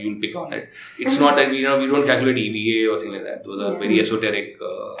that you'll pick on it. It's not that we don't calculate EVA or thing like that. Those are very esoteric.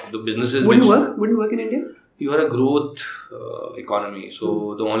 The businesses wouldn't work in India. You are a growth economy.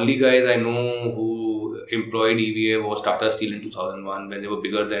 So the only guys I know who employed EVA was Tata Steel in 2001 when they were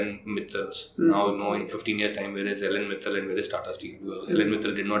bigger than Mittals. Now in 15 years time where is Ellen Mittal and where is Tata Steel, because Ellen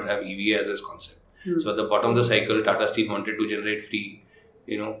Mittal did not have EVA as its concept. So at the bottom of the cycle, Tata Steel wanted to generate free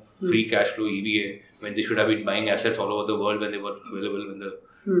cash flow EVA when they should have been buying assets all over the world when they were available.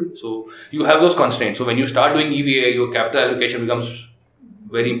 So you have those constraints. So when you start doing EVA, your capital allocation becomes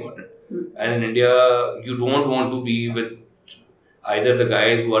very important. And in India, you don't want to be with either the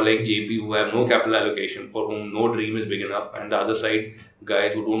guys who are like JP who have no capital allocation, for whom no dream is big enough, and the other side,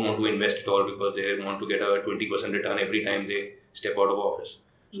 guys who don't want to invest at all because they want to get a 20% return every time they step out of office.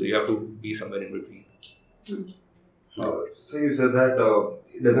 So you have to be somewhere in between. So you said that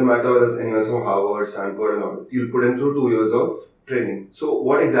it doesn't matter whether anyone's from Harvard, Stanford and all. You'll put in through 2 years of training. So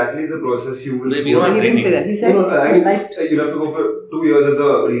what exactly is the process you will do? We don't didn't say that. He said you'll have to go for 2 years as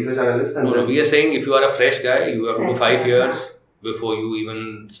a research analyst. And we are saying if you are a fresh guy, you have to do 5 years before you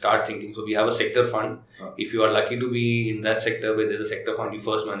even start thinking. So we have a sector fund. If you are lucky to be in that sector where there's a sector fund, you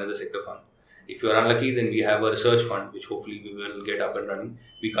first manage the sector fund. If you are unlucky, then we have a research fund, which hopefully we will get up and running.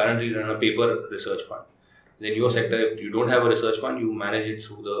 We currently run a paper research fund. Then your sector, if you don't have a research fund, you manage it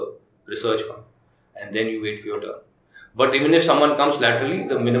through the research fund. And then you wait for your turn. But even if someone comes laterally,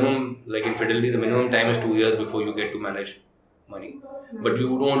 the minimum, like in Fidelity, the minimum time is 2 years before you get to manage money. But you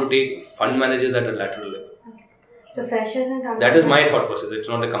don't want to take fund managers at a lateral level. Okay. So freshers and companies... That is my thought process. It's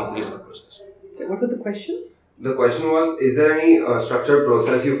not the company's thought process. What was the question? The question was, is there any structured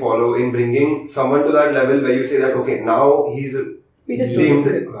process you follow in bringing someone to that level where you say that, okay, now he's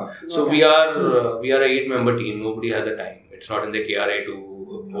deemed... So we are a 8-member team. Nobody has the time. It's not in the KRA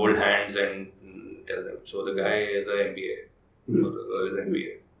to hold hands and tell them. So the guy is an MBA or the girl is an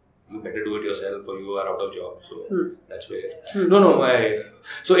MBA. You better do it yourself or you are out of job. So that's where...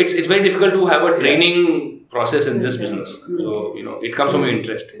 So it's very difficult to have a training process in this business. So, it comes from your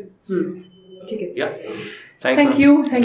interest. Okay. Yeah. Thank you.